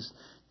some of these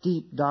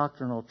deep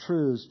doctrinal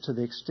truths to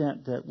the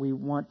extent that we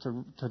want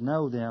to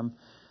know them.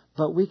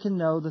 But we can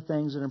know the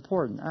things that are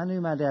important. I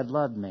knew my dad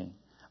loved me.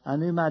 I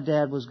knew my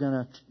dad was going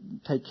to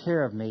take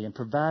care of me and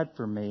provide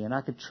for me, and I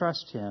could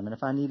trust him. And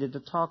if I needed to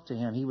talk to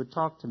him, he would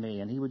talk to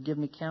me, and he would give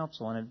me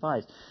counsel and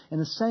advice. In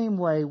the same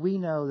way, we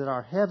know that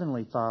our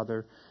Heavenly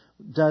Father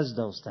does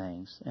those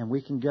things, and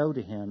we can go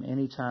to Him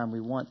anytime we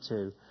want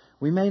to.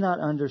 We may not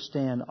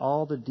understand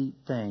all the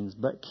deep things,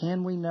 but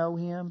can we know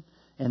Him?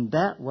 And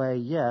that way,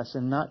 yes,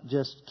 and not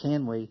just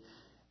can we.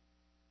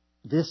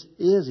 This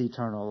is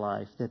eternal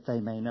life, that they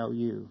may know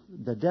you.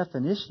 The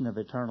definition of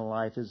eternal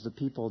life is the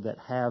people that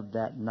have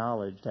that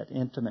knowledge, that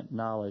intimate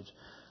knowledge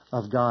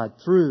of God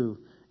through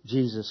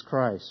Jesus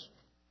Christ.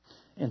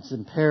 And it's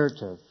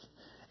imperative.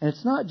 And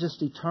it's not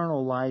just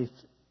eternal life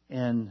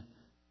in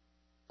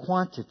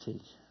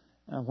quantity.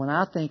 When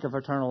I think of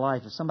eternal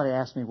life, if somebody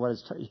asks me what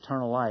is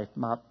eternal life,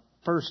 my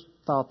first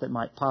thought that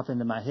might pop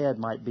into my head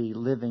might be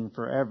living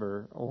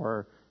forever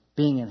or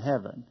being in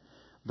heaven.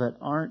 But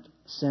aren't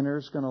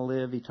sinners going to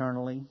live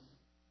eternally?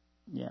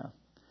 Yeah.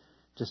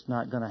 Just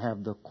not going to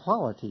have the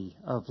quality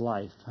of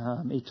life.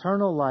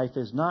 Eternal life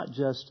is not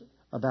just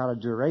about a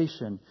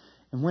duration.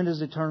 And when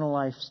does eternal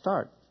life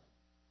start?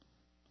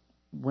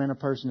 when a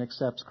person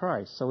accepts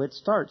Christ. So it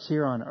starts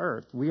here on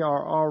earth. We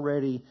are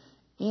already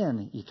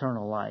in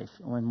eternal life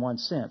in one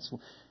sense.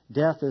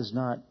 Death is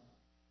not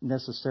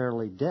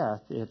necessarily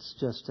death. It's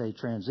just a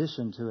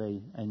transition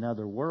to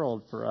another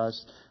world for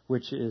us,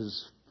 which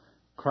is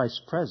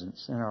Christ's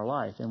presence in our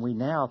life. And we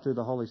now, through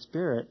the Holy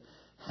Spirit,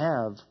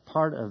 have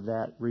part of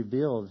that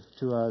revealed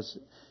to us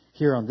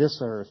here on this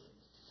earth.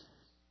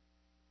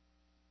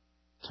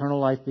 Eternal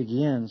life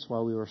begins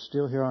while we were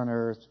still here on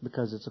earth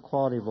because it's a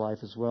quality of life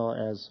as well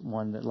as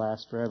one that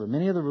lasts forever.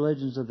 Many of the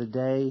religions of the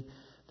day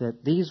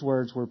that these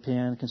words were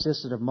penned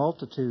consisted of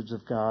multitudes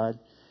of God,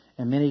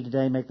 and many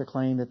today make the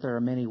claim that there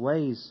are many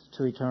ways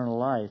to eternal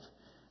life.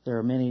 There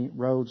are many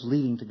roads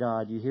leading to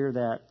God. You hear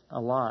that a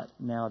lot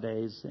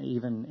nowadays,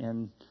 even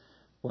in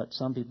what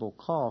some people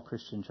call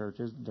Christian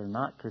churches. They're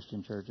not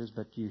Christian churches,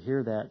 but you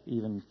hear that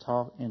even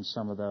taught in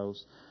some of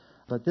those.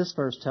 But this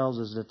verse tells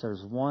us that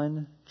there's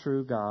one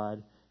true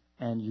God,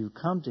 and you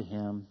come to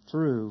Him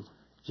through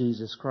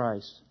Jesus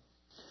Christ.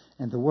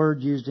 And the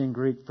word used in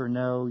Greek for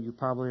know, you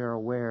probably are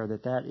aware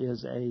that that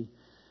is a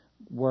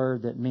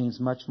word that means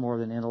much more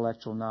than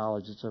intellectual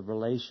knowledge. It's a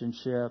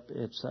relationship.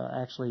 It's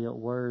actually a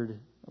word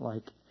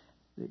like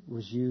it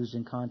was used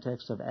in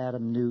context of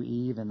Adam knew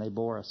Eve and they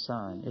bore a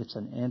son. It's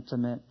an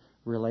intimate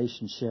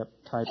relationship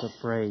type of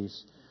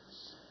phrase.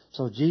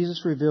 So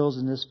Jesus reveals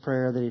in this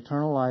prayer that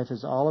eternal life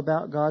is all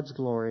about God's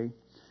glory,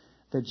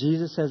 that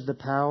Jesus has the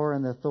power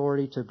and the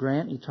authority to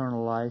grant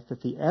eternal life,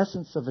 that the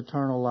essence of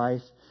eternal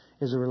life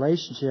is a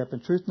relationship.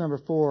 And truth number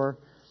 4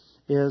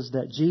 is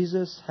that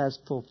Jesus has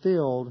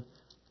fulfilled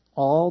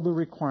all the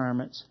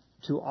requirements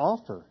to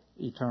offer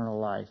eternal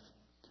life.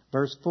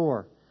 Verse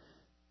 4,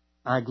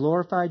 I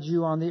glorified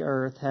you on the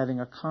earth, having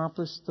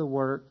accomplished the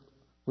work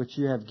which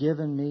you have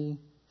given me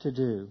to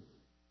do.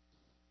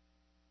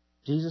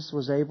 Jesus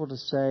was able to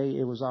say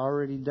it was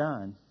already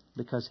done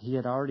because He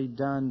had already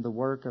done the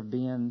work of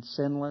being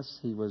sinless.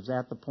 He was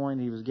at the point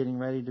He was getting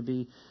ready to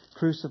be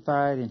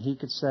crucified, and He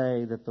could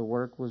say that the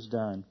work was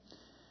done.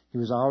 He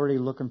was already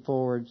looking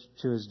forward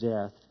to His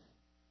death.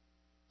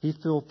 He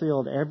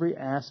fulfilled every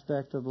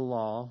aspect of the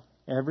law,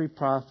 every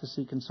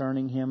prophecy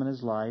concerning Him and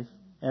His life,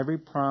 every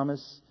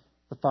promise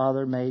the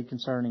Father made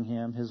concerning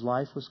Him. His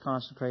life was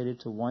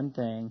consecrated to one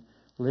thing,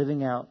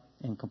 living out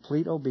in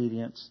complete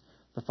obedience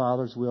the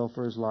Father's will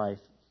for His life.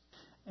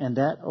 And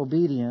that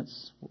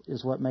obedience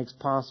is what makes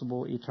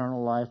possible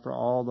eternal life for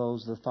all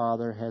those the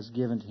Father has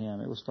given to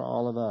Him. It was for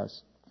all of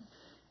us.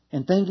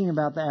 In thinking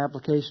about the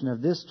application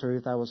of this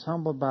truth, I was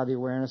humbled by the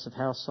awareness of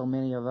how so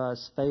many of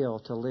us fail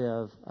to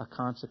live a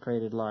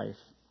consecrated life.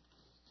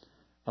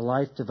 A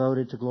life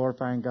devoted to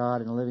glorifying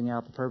God and living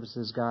out the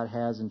purposes God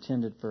has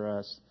intended for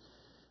us.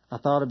 I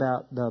thought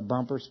about the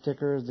bumper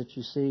stickers that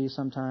you see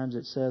sometimes.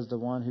 It says the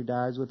one who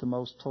dies with the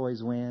most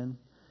toys win.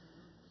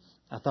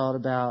 I thought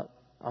about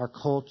our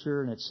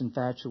culture and its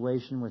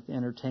infatuation with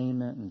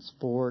entertainment and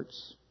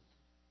sports.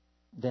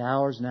 The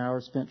hours and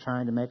hours spent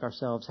trying to make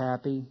ourselves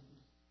happy.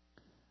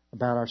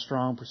 About our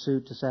strong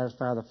pursuit to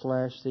satisfy the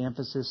flesh. The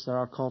emphasis that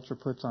our culture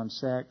puts on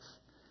sex.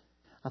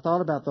 I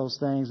thought about those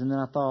things, and then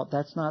I thought,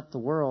 that's not the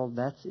world,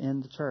 that's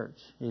in the church.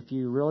 If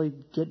you really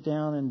get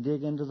down and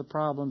dig into the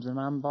problems, and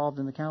I'm involved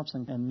in the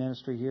counseling and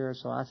ministry here,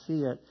 so I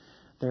see it.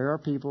 There are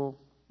people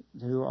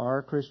who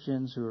are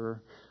Christians who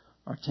are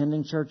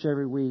attending church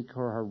every week who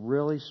are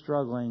really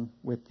struggling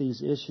with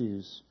these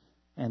issues,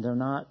 and they're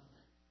not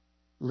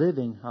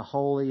living a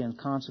holy and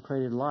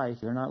consecrated life.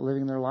 They're not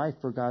living their life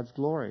for God's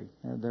glory.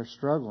 They're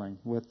struggling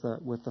with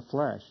the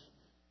flesh.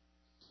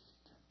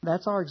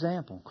 That's our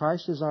example.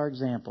 Christ is our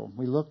example.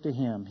 We look to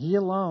Him. He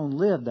alone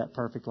lived that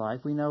perfect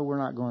life. We know we're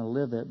not going to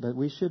live it, but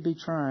we should be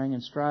trying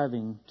and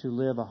striving to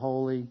live a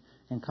holy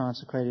and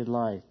consecrated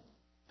life.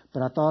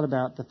 But I thought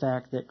about the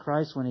fact that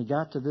Christ, when He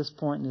got to this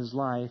point in His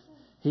life,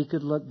 He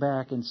could look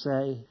back and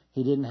say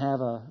He didn't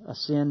have a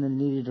sin that He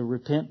needed to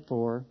repent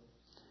for.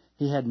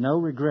 He had no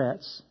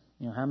regrets.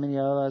 You know, how many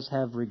of us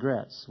have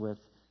regrets with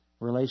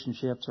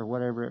relationships or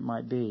whatever it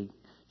might be?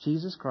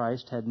 Jesus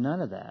Christ had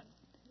none of that.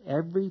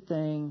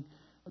 Everything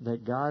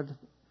that God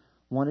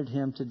wanted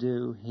Him to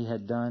do, He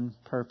had done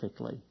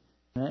perfectly.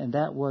 And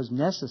that was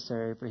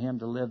necessary for Him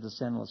to live the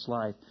sinless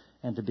life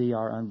and to be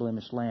our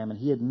unblemished Lamb. And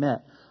He had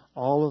met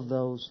all of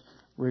those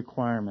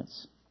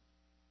requirements.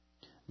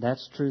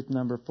 That's truth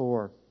number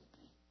 4,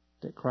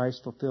 that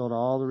Christ fulfilled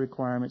all the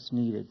requirements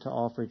needed to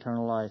offer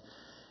eternal life.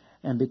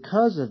 And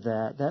because of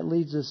that, that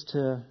leads us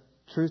to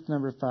truth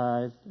number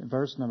 5,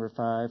 verse number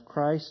 5,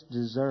 Christ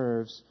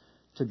deserves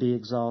to be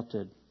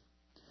exalted.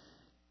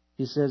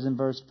 He says in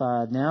verse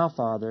 5, Now,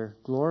 Father,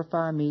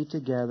 glorify me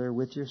together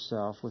with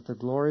yourself with the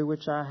glory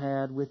which I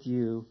had with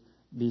you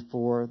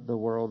before the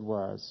world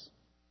was.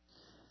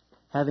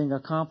 Having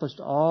accomplished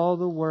all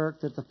the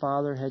work that the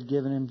Father had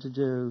given Him to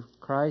do,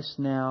 Christ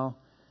now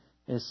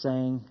is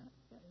saying,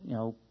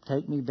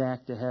 take me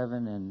back to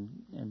heaven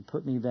and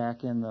put me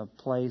back in the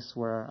place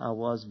where I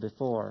was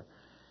before.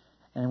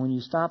 And when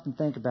you stop and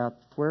think about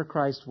where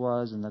Christ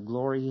was and the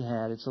glory He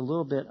had, it's a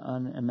little bit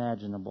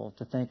unimaginable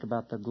to think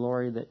about the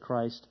glory that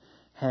Christ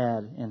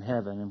had in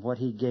heaven and what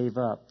He gave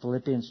up.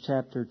 Philippians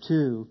chapter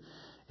 2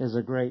 is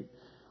a great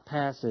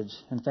passage.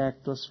 In fact,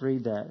 let's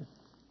read that.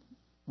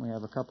 We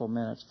have a couple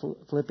minutes.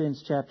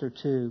 Philippians chapter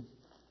 2,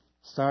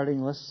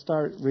 let's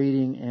start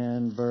reading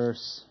in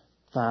verse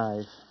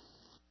 5.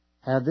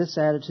 Have this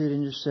attitude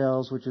in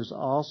yourselves, which is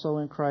also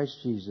in Christ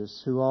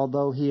Jesus, who,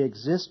 although He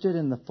existed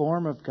in the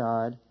form of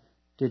God,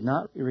 did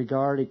not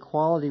regard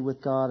equality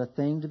with God a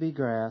thing to be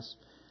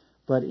grasped,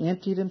 but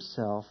emptied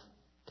Himself,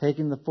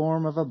 taking the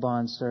form of a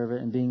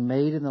bondservant, and being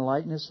made in the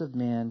likeness of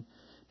men,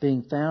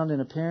 being found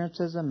in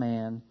appearance as a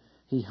man,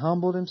 He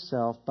humbled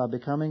Himself by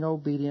becoming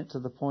obedient to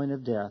the point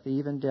of death,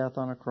 even death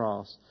on a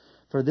cross.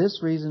 For this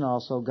reason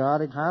also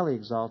God highly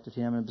exalted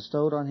Him and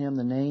bestowed on Him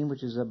the name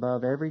which is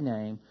above every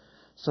name,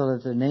 so that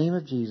at the name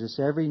of Jesus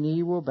every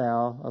knee will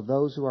bow, of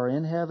those who are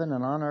in heaven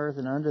and on earth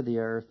and under the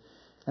earth,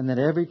 and that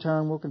every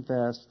tongue will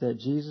confess that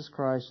Jesus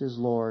Christ is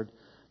Lord,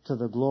 to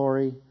the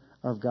glory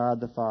of God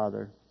the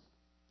Father.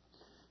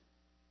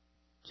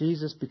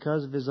 Jesus,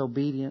 because of His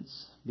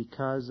obedience,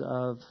 because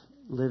of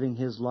living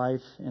His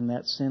life in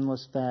that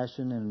sinless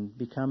fashion and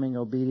becoming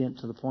obedient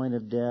to the point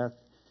of death,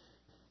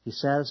 He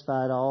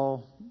satisfied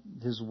all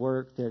His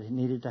work that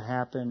needed to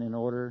happen in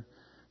order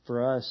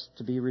for us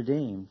to be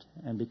redeemed.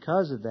 And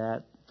because of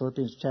that,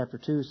 Philippians chapter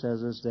 2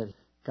 says us that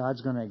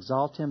God's going to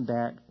exalt Him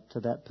back to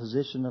that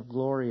position of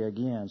glory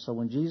again. So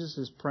when Jesus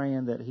is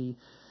praying that He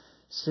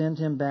send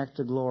Him back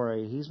to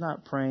glory, He's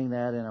not praying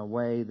that in a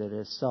way that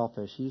is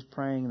selfish. He's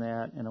praying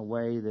that in a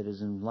way that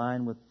is in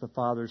line with the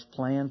Father's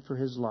plan for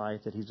His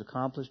life, that He's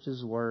accomplished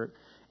His work,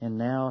 and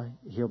now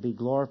He'll be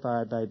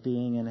glorified by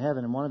being in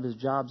heaven. And one of His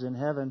jobs in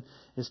heaven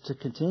is to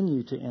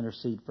continue to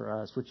intercede for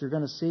us. What you're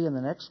going to see in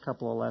the next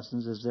couple of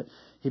lessons is that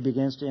He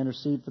begins to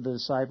intercede for the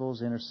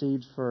disciples,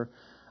 intercedes for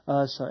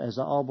us as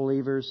all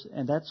believers,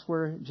 and that's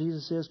where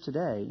Jesus is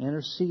today,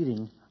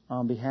 interceding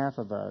on behalf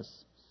of us.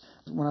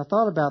 When I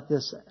thought about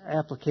this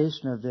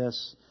application of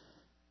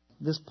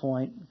this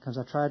point, because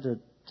I tried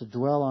to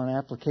dwell on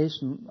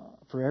application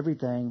for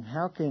everything,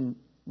 how can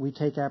we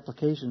take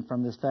application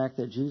from this fact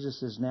that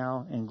Jesus is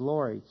now in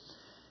glory?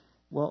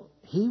 Well,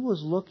 He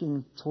was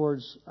looking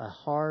towards a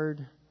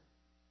hard,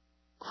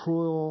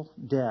 cruel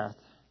death.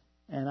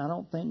 And I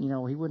don't think,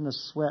 He wouldn't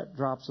have sweat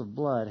drops of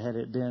blood had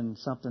it been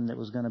something that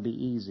was going to be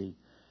easy.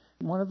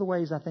 One of the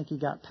ways I think He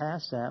got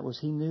past that was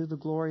He knew the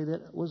glory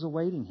that was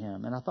awaiting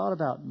Him. And I thought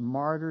about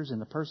martyrs in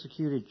the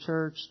persecuted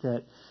church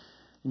that,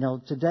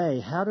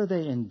 today, how do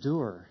they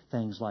endure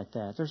things like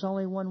that? There's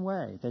only one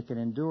way they can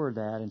endure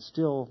that and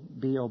still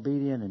be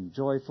obedient and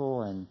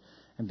joyful and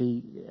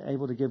be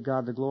able to give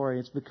God the glory.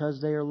 It's because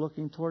they are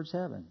looking towards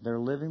heaven. They're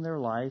living their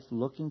life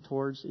looking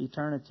towards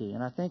eternity.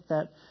 And I think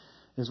that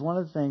is one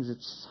of the things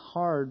that's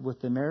hard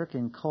with the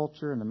American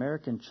culture and the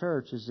American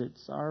church is that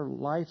our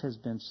life has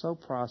been so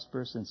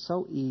prosperous and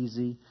so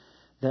easy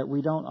that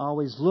we don't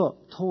always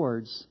look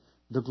towards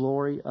the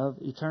glory of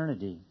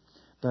eternity.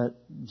 But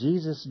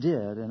Jesus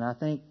did, and I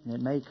think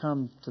it may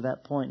come to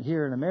that point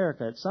here in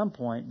America at some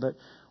point, but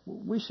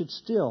we should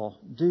still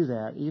do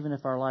that, even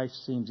if our life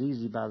seems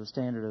easy by the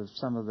standard of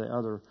some of the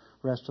other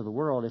rest of the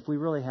world. If we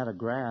really had a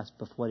grasp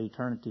of what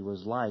eternity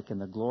was like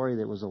and the glory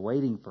that was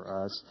awaiting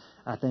for us,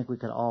 I think we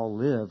could all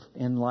live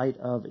in light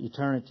of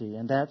eternity.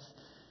 And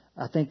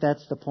I think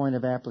that's the point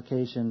of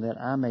application that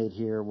I made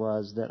here,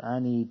 was that I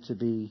need to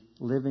be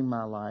living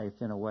my life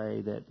in a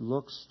way that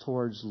looks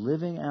towards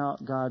living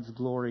out God's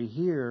glory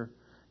here,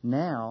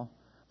 now,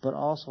 but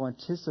also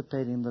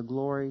anticipating the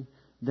glory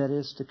that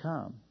is to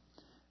come.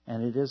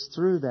 And it is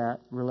through that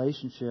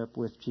relationship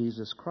with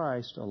Jesus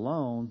Christ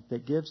alone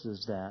that gives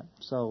us that.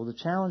 So the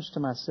challenge to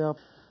myself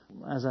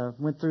as I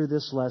went through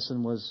this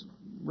lesson was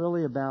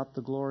really about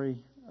the glory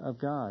of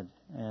God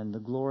and the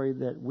glory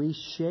that we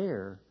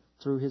share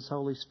through His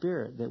Holy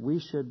Spirit, that we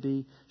should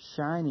be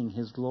shining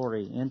His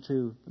glory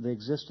into the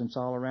existence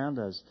all around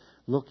us,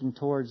 looking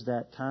towards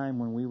that time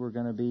when we were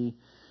going to be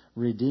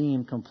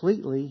redeemed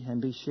completely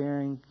and be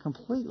sharing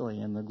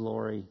completely in the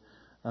glory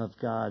of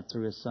God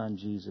through His Son,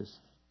 Jesus.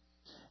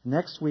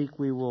 Next week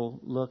we will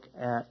look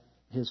at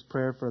His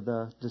prayer for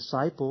the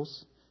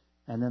disciples,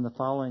 and then the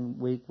following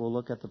week we'll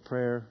look at the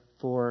prayer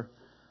for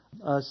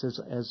us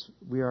as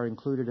we are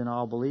included in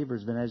all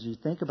believers. But as you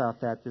think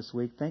about that this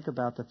week, think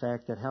about the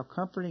fact that how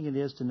comforting it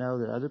is to know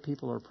that other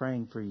people are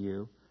praying for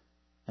you.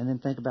 And then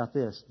think about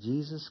this: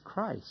 Jesus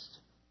Christ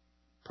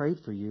prayed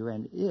for you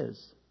and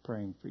is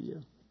praying for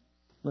you.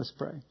 Let's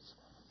pray.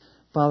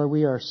 Father,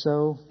 we are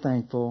so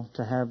thankful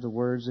to have the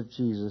words of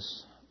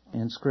Jesus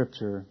in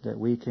Scripture that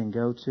we can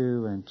go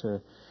to and to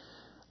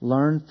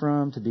learn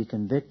from, to be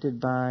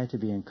convicted by, to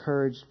be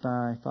encouraged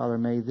by. Father,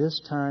 may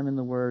this time in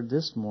the Word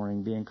this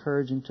morning be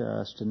encouraging to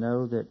us to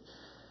know that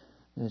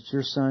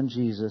Your Son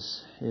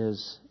Jesus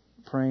is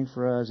praying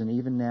for us and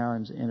even now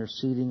is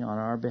interceding on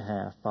our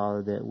behalf,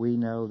 Father, that we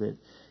know that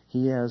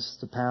He has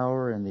the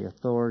power and the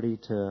authority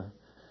to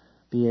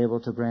be able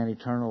to grant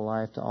eternal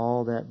life to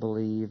all that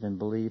believe, and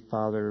believe,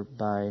 Father,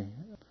 by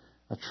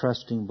a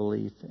trusting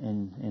belief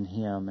in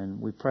Him. And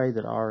we pray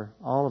that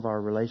all of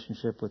our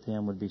relationship with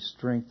Him would be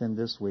strengthened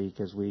this week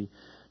as we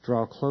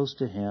draw close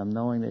to Him,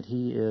 knowing that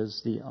He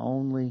is the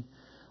only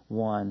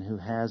one who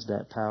has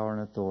that power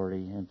and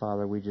authority. And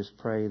Father, we just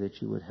pray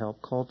that You would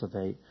help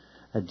cultivate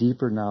a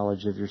deeper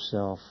knowledge of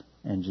Yourself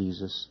and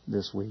Jesus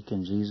this week.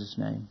 In Jesus'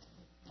 name,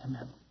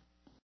 amen.